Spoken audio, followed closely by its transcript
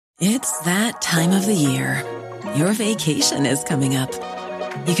It's that time of the year. Your vacation is coming up.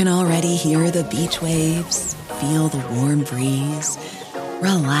 You can already hear the beach waves, feel the warm breeze,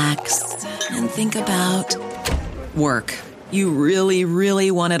 relax, and think about work. You really, really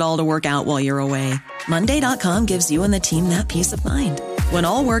want it all to work out while you're away. Monday.com gives you and the team that peace of mind. When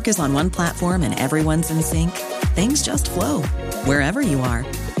all work is on one platform and everyone's in sync, things just flow. Wherever you are,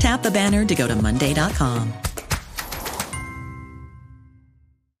 tap the banner to go to Monday.com.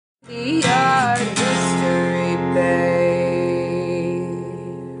 The Art History Babes.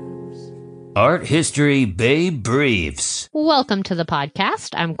 Art History Babe Briefs. Welcome to the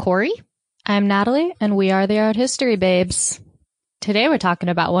podcast. I'm Corey. I'm Natalie, and we are the Art History Babes. Today we're talking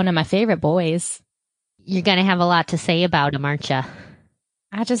about one of my favorite boys. You're going to have a lot to say about him, aren't you?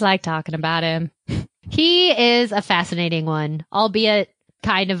 I just like talking about him. He is a fascinating one, albeit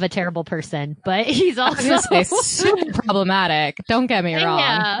kind of a terrible person, but he's also super problematic. Don't get me wrong.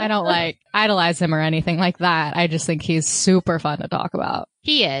 Yeah. I don't idolize him or anything like that. I just think he's super fun to talk about.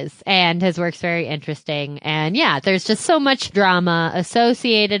 He is, and his work's very interesting. And yeah, there's just so much drama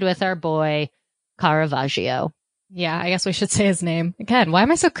associated with our boy, Caravaggio. Yeah, I guess we should say his name. Again, why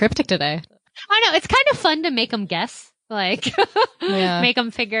am I so cryptic today? I know, it's kind of fun to make him guess. Like, make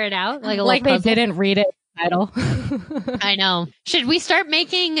them figure it out. Like they didn't read it. Title. I know. Should we start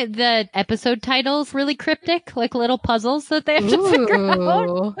making the episode titles really cryptic, like little puzzles that they have to figure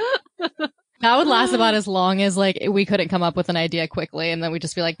out? That would last about as long as we couldn't come up with an idea quickly, and then we'd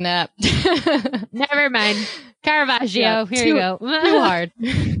just be like, nah. Never mind. Caravaggio. Here you go. Too hard.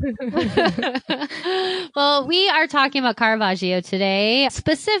 Well, we are talking about Caravaggio today,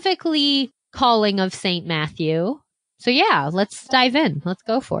 specifically Calling of St. Matthew. So yeah, let's dive in. Let's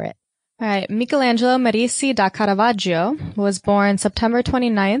go for it. All right. Michelangelo Merisi da Caravaggio was born September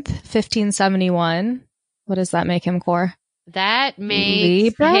 29th, 1571. What does that make him, Cor? That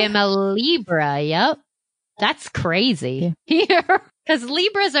makes him a Libra. Yep. That's crazy. Because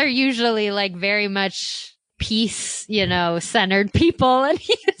Libras are usually very much peace, centered people. And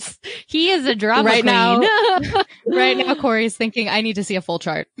he is a drama queen. Right now, Corey's thinking, I need to see a full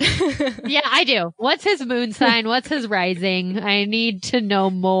chart. Yeah, I do. What's his moon sign? What's his rising? I need to know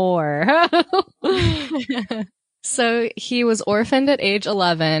more. So he was orphaned at age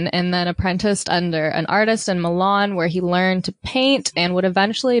 11 and then apprenticed under an artist in Milan where he learned to paint and would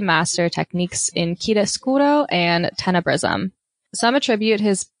eventually master techniques in chiaroscuro and tenebrism. Some attribute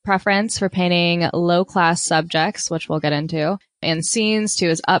his preference for painting low-class subjects, which we'll get into, and scenes to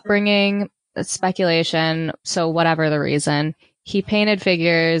his upbringing, speculation, so whatever the reason. He painted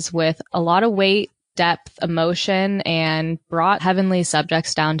figures with a lot of weight, depth, emotion, and brought heavenly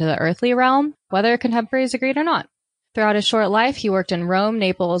subjects down to the earthly realm, whether contemporaries agreed or not. Throughout his short life, he worked in Rome,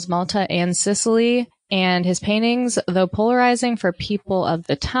 Naples, Malta, and Sicily, and his paintings, though polarizing for people of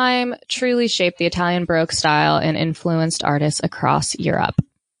the time, truly shaped the Italian Baroque style and influenced artists across Europe.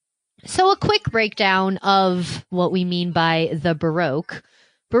 So a quick breakdown of what we mean by the Baroque.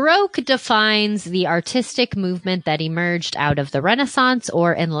 Baroque defines the artistic movement that emerged out of the Renaissance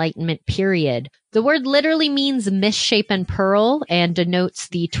or Enlightenment period. The word literally means misshapen pearl and denotes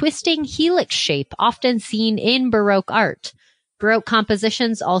the twisting helix shape often seen in Baroque art. Baroque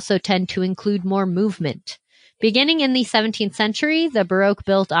compositions also tend to include more movement. Beginning in the 17th century, the Baroque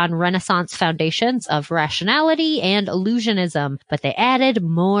built on Renaissance foundations of rationality and illusionism, but they added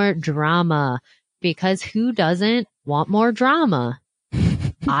more drama. Because who doesn't want more drama?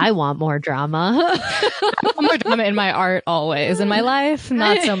 I want more drama. I want more drama in my art always. In my life,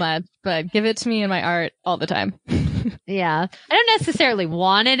 not so much, but give it to me in my art all the time. Yeah. I don't necessarily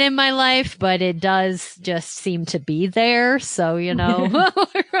want it in my life, but it does just seem to be there. So, Roll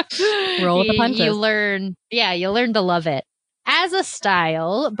with the punches. You learn to love it. As a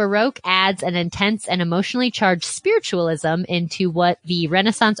style, Baroque adds an intense and emotionally charged spiritualism into what the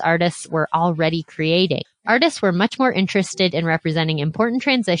Renaissance artists were already creating. Artists were much more interested in representing important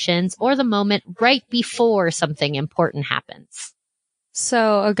transitions or the moment right before something important happens.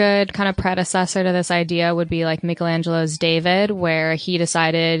 So a good kind of predecessor to this idea would be like Michelangelo's David, where he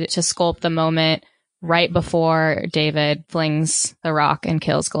decided to sculpt the moment right before David flings the rock and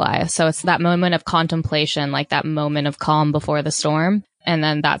kills Goliath. So it's that moment of contemplation, like that moment of calm before the storm. And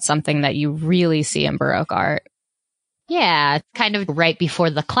then that's something that you really see in Baroque art. Yeah, kind of right before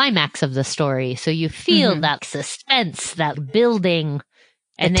the climax of the story. So you feel that suspense, that building,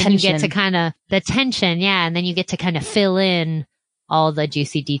 and then you get to kind of the tension. Yeah. And then you get to kind of fill in all the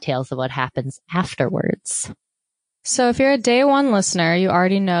juicy details of what happens afterwards. So if you're a day one listener, you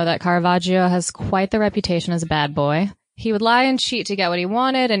already know that Caravaggio has quite the reputation as a bad boy. He would lie and cheat to get what he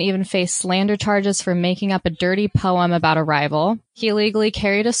wanted and even face slander charges for making up a dirty poem about a rival. He illegally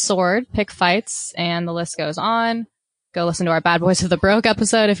carried a sword, picked fights, and the list goes on. Go listen to our Bad Boys of the Baroque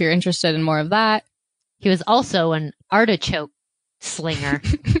episode if you're interested in more of that. He was also an artichoke slinger.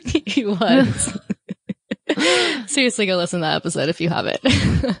 He was. Seriously, go listen to that episode if you haven't.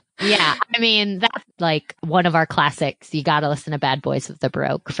 Yeah, I mean, that's like one of our classics. You gotta listen to Bad Boys of the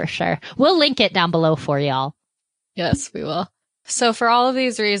Baroque for sure. We'll link it down below for y'all. Yes, we will. So for all of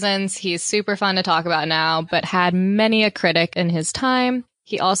these reasons, he's super fun to talk about now, but had many a critic in his time.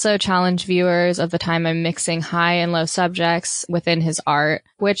 He also challenged viewers of the time in mixing high and low subjects within his art,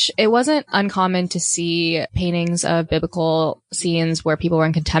 which it wasn't uncommon to see paintings of biblical scenes where people were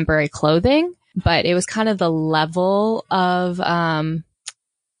in contemporary clothing, but it was kind of the level of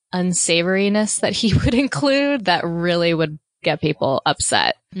unsavoriness that he would include that really would get people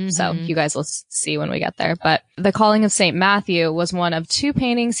upset. So you guys will see when we get there. But The Calling of St. Matthew was one of 2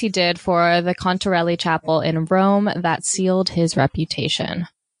 paintings he did for the Contarelli Chapel in Rome that sealed his reputation.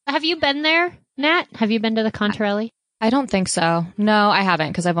 Have you been there, Nat? Have you been to the Contarelli? I don't think so. No, I haven't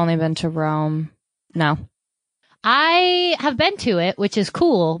because I've only been to Rome. No. I have been to it, which is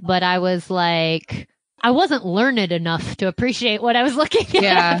cool, but I was like, I wasn't learned enough to appreciate what I was looking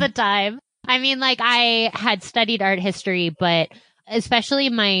at the time. I mean, like, I had studied art history, but especially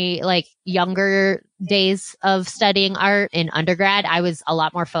my like younger days of studying art in undergrad, I was a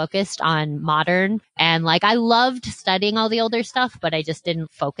lot more focused on modern, and like I loved studying all the older stuff, but I just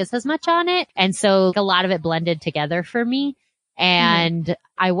didn't focus as much on it. And so a lot of it blended together for me. And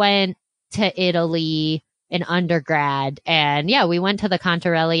I went to Italy in undergrad, and yeah, we went to the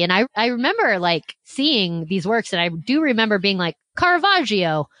Contarelli, and I remember like seeing these works, and I do remember being like,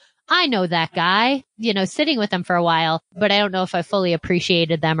 Caravaggio, I know that guy, you know, sitting with them for a while, but I don't know if I fully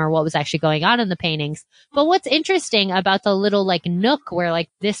appreciated them or what was actually going on in the paintings. But what's interesting about the little like nook where like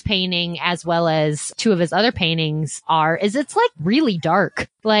this painting as well as 2 of his other paintings are, is it's like really dark.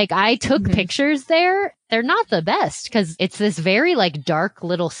 Like I took pictures there. They're not the best because it's this very like dark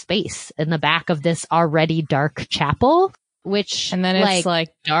little space in the back of this already dark chapel, which and then it's like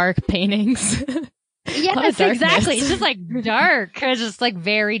dark paintings. Yes, exactly. It's just like dark. It's just like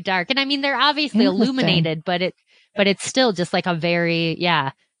very dark. And I mean, they're obviously illuminated, but it's still just like a very,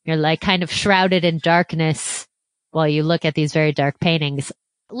 you're like kind of shrouded in darkness while you look at these very dark paintings.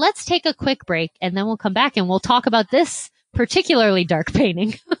 Let's take a quick break and then we'll come back and we'll talk about this particularly dark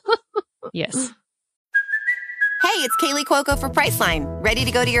painting. Yes. Hey, it's Kaylee Cuoco for Priceline. Ready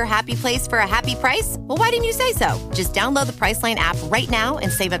to go to your happy place for a happy price? Well, why didn't you say so? Just download the Priceline app right now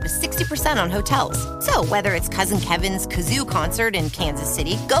and save up to 60% on hotels. So whether it's Cousin Kevin's Kazoo Concert in Kansas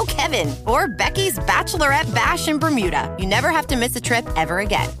City, go Kevin, or Becky's Bachelorette Bash in Bermuda, you never have to miss a trip ever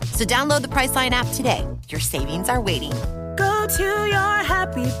again. So download the Priceline app today. Your savings are waiting. Go to your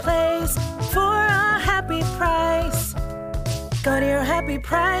happy place for a happy price. Go to your happy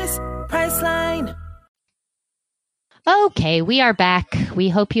price, Priceline. Okay, we are back. We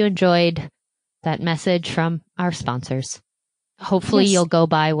hope you enjoyed that message from our sponsors. Hopefully you'll go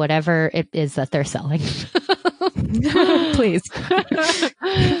buy whatever it is that they're selling. Please.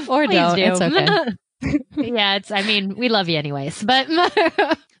 Or Please don't. do. It's okay. Yeah, I mean, we love you anyways. But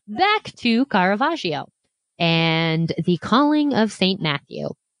back to Caravaggio and The Calling of St. Matthew.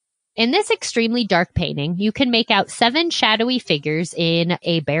 In this extremely dark painting, you can make out 7 shadowy figures in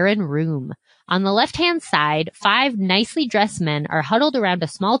a barren room. On the left-hand side, 5 nicely dressed men are huddled around a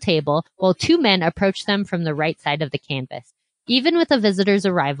small table while 2 men approach them from the right side of the canvas. Even with the visitor's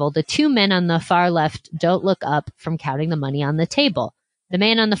arrival, the 2 men on the far left don't look up from counting the money on the table. The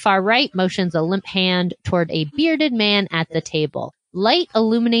man on the far right motions a limp hand toward a bearded man at the table. Light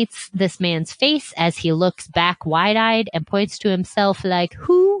illuminates this man's face as he looks back wide-eyed and points to himself like,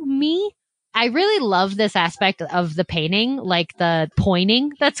 who, me? I really love this aspect of the painting, like the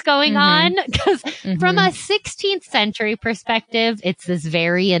pointing that's going on, because from a 16th century perspective, it's this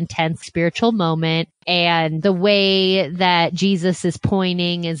very intense spiritual moment. And the way that Jesus is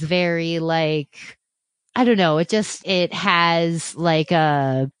pointing is very like, I don't know, it has like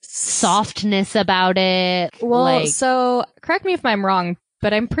a softness about it. Well, so correct me if I'm wrong,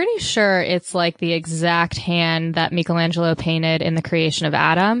 but I'm pretty sure it's like the exact hand that Michelangelo painted in the creation of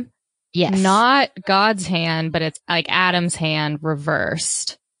Adam. Yes. Not God's hand, but it's like Adam's hand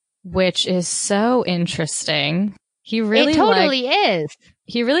reversed, which is so interesting. It totally is.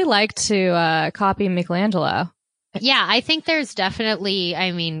 He really liked to copy Michelangelo. Yeah, I think there's definitely,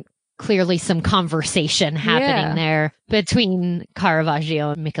 I mean, clearly some conversation happening there between Caravaggio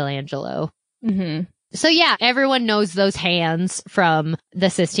and Michelangelo. So yeah, everyone knows those hands from the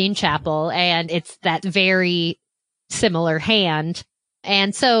Sistine Chapel, and it's that very similar hand.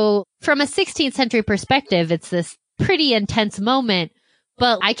 And so from a 16th century perspective, it's this pretty intense moment.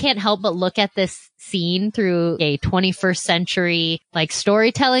 But I can't help but look at this scene through a 21st century like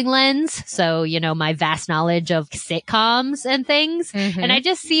storytelling lens. So, you know, my vast knowledge of sitcoms and things. And I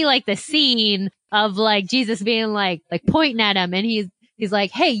just see like the scene of like Jesus being like pointing at him, and he's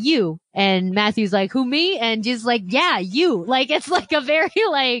like, hey, you. And Matthew's like, who, me? And Jesus like, yeah, you. Like, it's like a very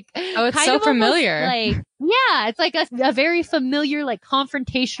like, oh, it's so familiar. Like, yeah, it's like a very familiar, like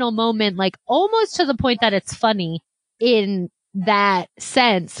confrontational moment, like almost to the point that it's funny in that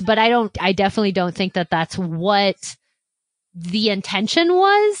sense. But I definitely don't think that that's what the intention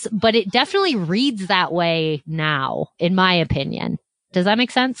was, but it definitely reads that way now, in my opinion. Does that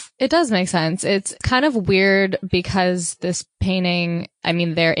make sense? It does make sense. It's kind of weird because this painting, I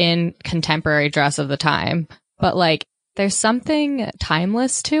mean, they're in contemporary dress of the time, but like there's something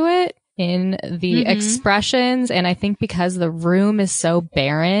timeless to it in the expressions. And I think because the room is so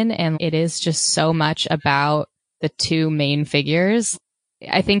barren and it is just so much about the two main figures,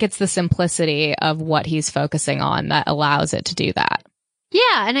 I think it's the simplicity of what he's focusing on that allows it to do that.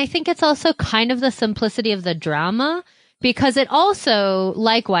 Yeah. And I think it's also kind of the simplicity of the drama, because it also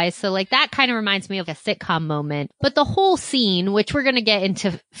likewise, so like that kind of reminds me of a sitcom moment, but the whole scene, which we're going to get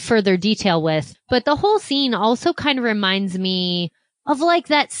into further detail with, but the whole scene also kind of reminds me of like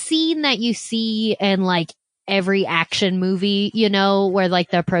that scene that you see in like every action movie, you know, where like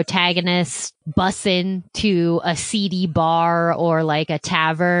the protagonist busts into a seedy bar or like a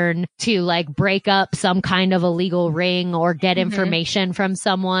tavern to like break up some kind of illegal ring or get information from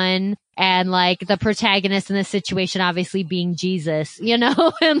someone. And like the protagonist in this situation, obviously being Jesus, you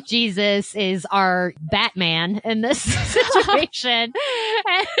know, and Jesus is our Batman in this situation.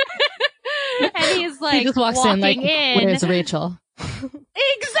 And he's like, he just walks in like, where's Rachel?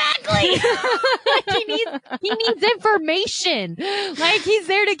 Exactly. Like he needs information. Like he's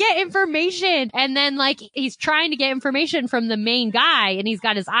there to get information. And then like he's trying to get information from the main guy and he's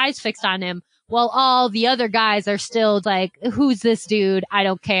got his eyes fixed on him. Well, all the other guys are still like, who's this dude? I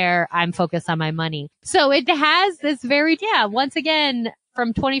don't care. I'm focused on my money. So it has this very, once again,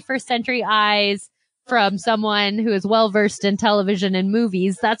 from 21st century eyes, from someone who is well versed in television and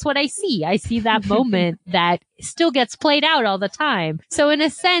movies, that's what I see. I see that moment that still gets played out all the time. So in a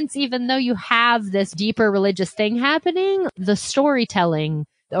sense, even though you have this deeper religious thing happening, the storytelling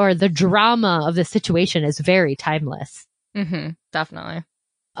or the drama of the situation is very timeless. Definitely.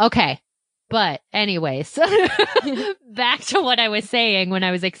 Okay. But anyways, back to what I was saying when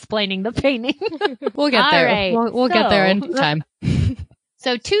I was explaining the painting. We'll get there. Right. We'll get there in time.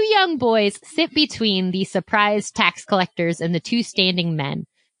 So 2 young boys sit between the surprised tax collectors and the 2 standing men.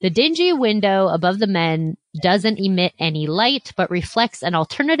 The dingy window above the men doesn't emit any light, but reflects an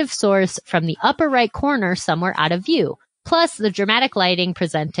alternative source from the upper right corner somewhere out of view. Plus, the dramatic lighting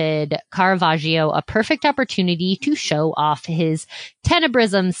presented Caravaggio a perfect opportunity to show off his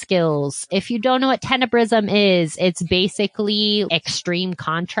tenebrism skills. If you don't know what tenebrism is, it's basically extreme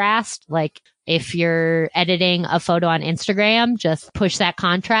contrast. Like if you're editing a photo on Instagram, just push that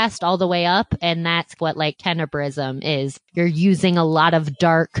contrast all the way up. And that's what like tenebrism is. You're using a lot of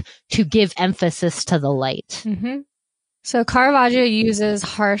dark to give emphasis to the light. So Caravaggio uses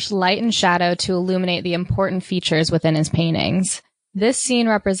harsh light and shadow to illuminate the important features within his paintings. This scene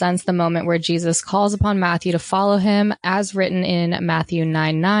represents the moment where Jesus calls upon Matthew to follow him, as written in Matthew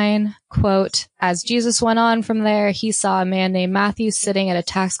 9:9. Quote, as Jesus went on from there, he saw a man named Matthew sitting at a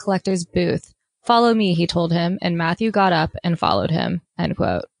tax collector's booth. Follow me, he told him, and Matthew got up and followed him. End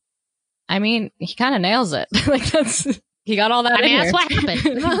quote. I mean, he kind of nails it. Like he got all that in that's here. what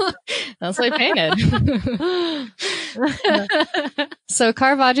happened. That's what he painted. So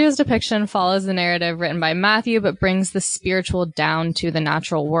Caravaggio's depiction follows the narrative written by Matthew, but brings the spiritual down to the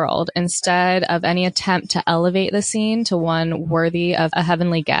natural world instead of any attempt to elevate the scene to one worthy of a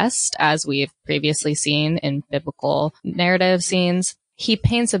heavenly guest, as we've previously seen in biblical narrative scenes. He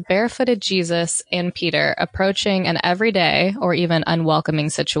paints a barefooted Jesus and Peter approaching an everyday or even unwelcoming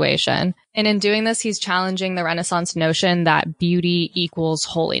situation. And in doing this, he's challenging the Renaissance notion that beauty equals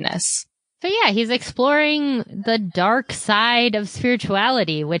holiness. So yeah, he's exploring the dark side of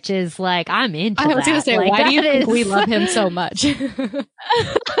spirituality, which is like, I'm into that. I was going to say, like, why do you think we love him so much?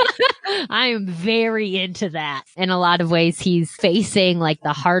 I'm very into that. In a lot of ways, he's facing like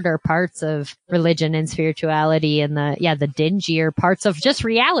the harder parts of religion and spirituality and the dingier parts of just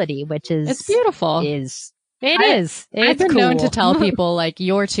reality, which is... It's beautiful. It's I've been cool. known to tell people, like,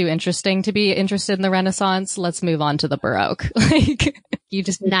 you're too interesting to be interested in the Renaissance. Let's move on to the Baroque. Like, you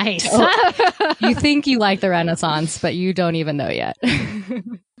just... Nice. You think you like the Renaissance, but you don't even know yet.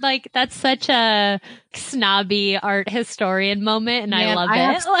 Like, that's such a snobby art historian moment, and I love I it.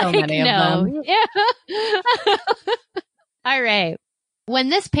 have so many of them. Yeah. All right. When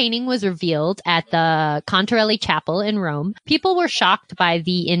this painting was revealed at the Contarelli Chapel in Rome, people were shocked by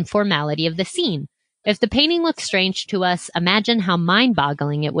the informality of the scene. If the painting looks strange to us, imagine how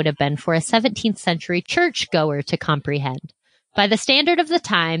mind-boggling it would have been for a 17th century churchgoer to comprehend. By the standard of the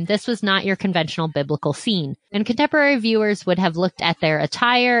time, this was not your conventional biblical scene, and contemporary viewers would have looked at their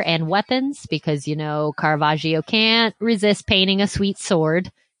attire and weapons because, Caravaggio can't resist painting a sweet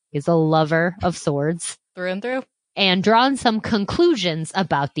sword. He's a lover of swords. Through and through. And drawn some conclusions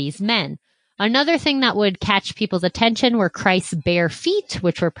about these men. Another thing that would catch people's attention were Christ's bare feet,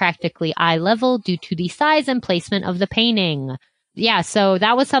 which were practically eye level due to the size and placement of the painting. Yeah, so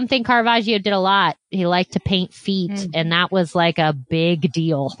that was something Caravaggio did a lot. He liked to paint feet, and that was like a big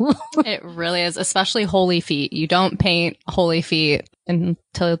deal. It really is, especially holy feet. You don't paint holy feet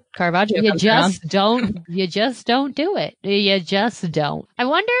until Caravaggio comes around. You just don't do it. You just don't. I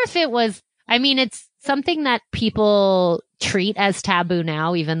wonder if it was, it's something that people treat as taboo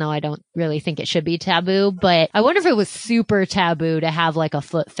now, even though I don't really think it should be taboo. But I wonder if it was super taboo to have like a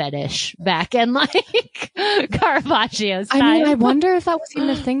foot fetish back in like Caravaggio's time. I wonder if that was even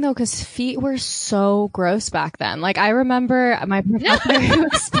a thing though, because feet were so gross back then. Like I remember my professor who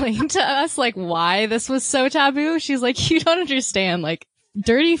explained to us like why this was so taboo. She's like, you don't understand. Like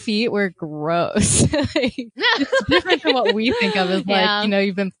dirty feet were gross. It's different from what we think of as like,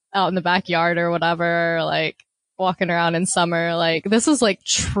 you've been out in the backyard or whatever, like walking around in summer. Like this was like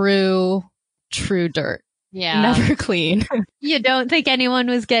true dirt. Yeah. Never clean. You don't think anyone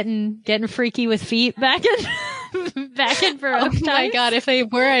was getting freaky with feet back in Baroque times? Oh my God, if they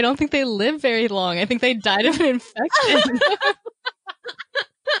were, I don't think they lived very long. I think they died of an infection.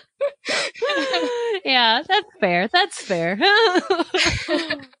 Yeah, that's fair.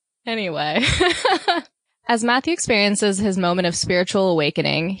 Anyway. As Matthew experiences his moment of spiritual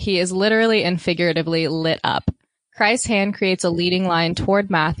awakening, he is literally and figuratively lit up. Christ's hand creates a leading line toward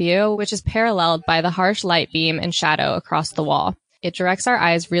Matthew, which is paralleled by the harsh light beam and shadow across the wall. It directs our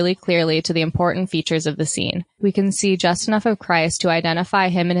eyes really clearly to the important features of the scene. We can see just enough of Christ to identify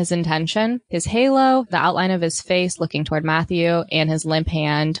him and his intention, his halo, the outline of his face looking toward Matthew, and his limp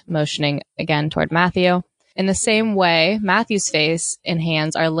hand motioning again toward Matthew. In the same way, Matthew's face and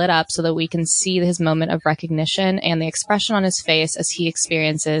hands are lit up so that we can see his moment of recognition and the expression on his face as he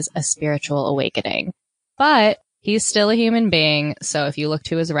experiences a spiritual awakening. But he's still a human being, so if you look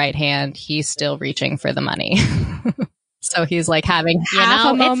to his right hand, he's still reaching for the money. So he's like having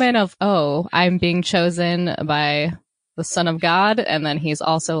half a moment of, oh, I'm being chosen by the Son of God, and then he's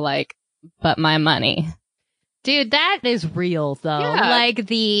also like, but my money. Dude, that is real, though. Yeah. Like,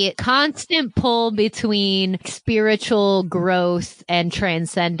 the constant pull between spiritual growth and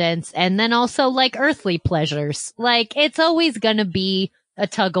transcendence, and then also, like, earthly pleasures. Like, it's always gonna be a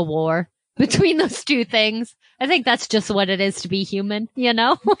tug of war between those two things. I think that's just what it is to be human,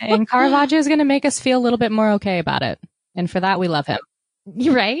 And Caravaggio is gonna make us feel a little bit more okay about it. And for that, we love him.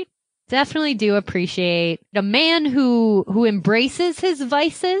 You're right. Definitely do appreciate a man who embraces his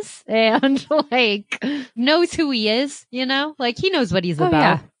vices and like knows who he is, like he knows what he's about.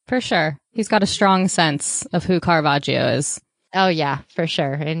 Yeah, for sure. He's got a strong sense of who Caravaggio is. Oh yeah, for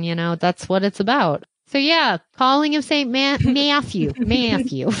sure. And that's what it's about. So yeah, calling him Saint Matthew.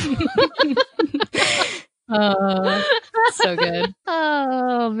 So good.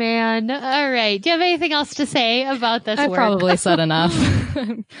 Oh man. All right. Do you have anything else to say about this I work? probably said enough.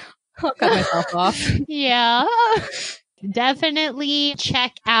 I'll cut myself off. Yeah. Definitely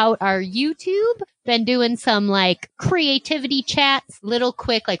check out our YouTube. Been doing some like creativity chats, little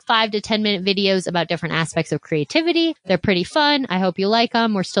quick, like 5 to 10 minute videos about different aspects of creativity. They're pretty fun. I hope you like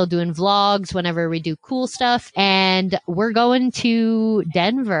them. We're still doing vlogs whenever we do cool stuff. And we're going to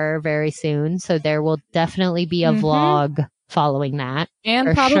Denver very soon. So there will definitely be a vlog following that.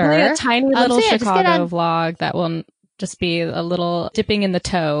 And probably a tiny little so yeah, Chicago vlog that will just be a little dipping in the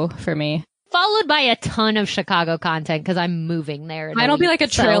toe for me. Followed by a ton of Chicago content because I'm moving there. It'll be like a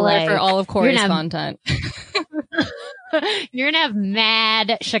trailer for all of Corey's content. You're going to have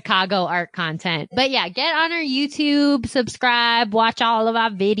mad Chicago art content. But yeah, get on our YouTube, subscribe, watch all of our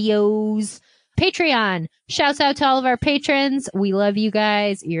videos. Patreon. Shouts out to all of our patrons. We love you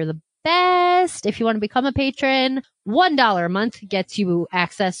guys. You're the best. If you want to become a patron, $1 a month gets you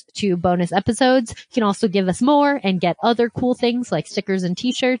access to bonus episodes. You can also give us more and get other cool things like stickers and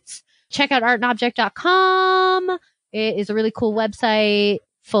t-shirts. Check out artandobject.com. It is a really cool website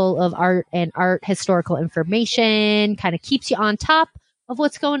full of art and art historical information. Kind of keeps you on top of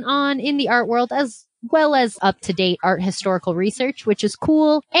what's going on in the art world, as well as up-to-date art historical research, which is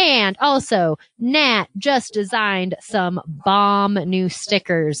cool. And also, Nat just designed some bomb new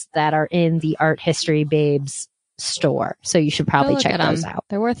stickers that are in the Art History Babes store. So you should probably check those out.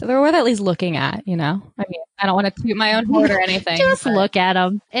 They're worth at least looking at, you know? I mean, I don't want to toot my own horn or anything. Just look at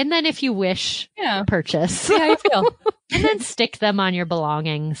them. And then if you wish, purchase. See how you feel. And then stick them on your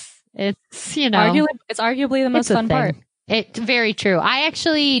belongings. It's, you know. It's arguably the most fun part. It's very true. I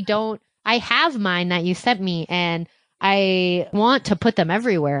actually I have mine that you sent me, and I want to put them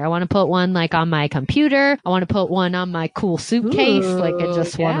everywhere. I want to put one like on my computer. I want to put one on my cool suitcase. I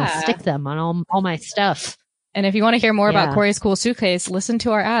just want to stick them on all my stuff. And if you want to hear more about Corey's cool suitcase, listen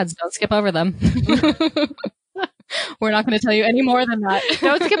to our ads. Don't skip over them. We're not going to tell you any more than that.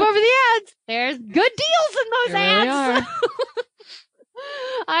 Don't skip over the ads. There's good deals in those ads.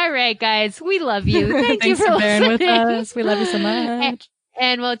 All right, guys. We love you. Thanks you for bearing listening with us. We love you so much.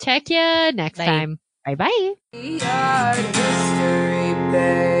 And we'll check you next time. Bye-bye. The Art History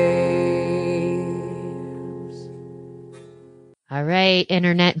Babes. All right,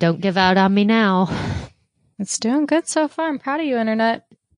 Internet. Don't give out on me now. It's doing good so far. I'm proud of you, Internet.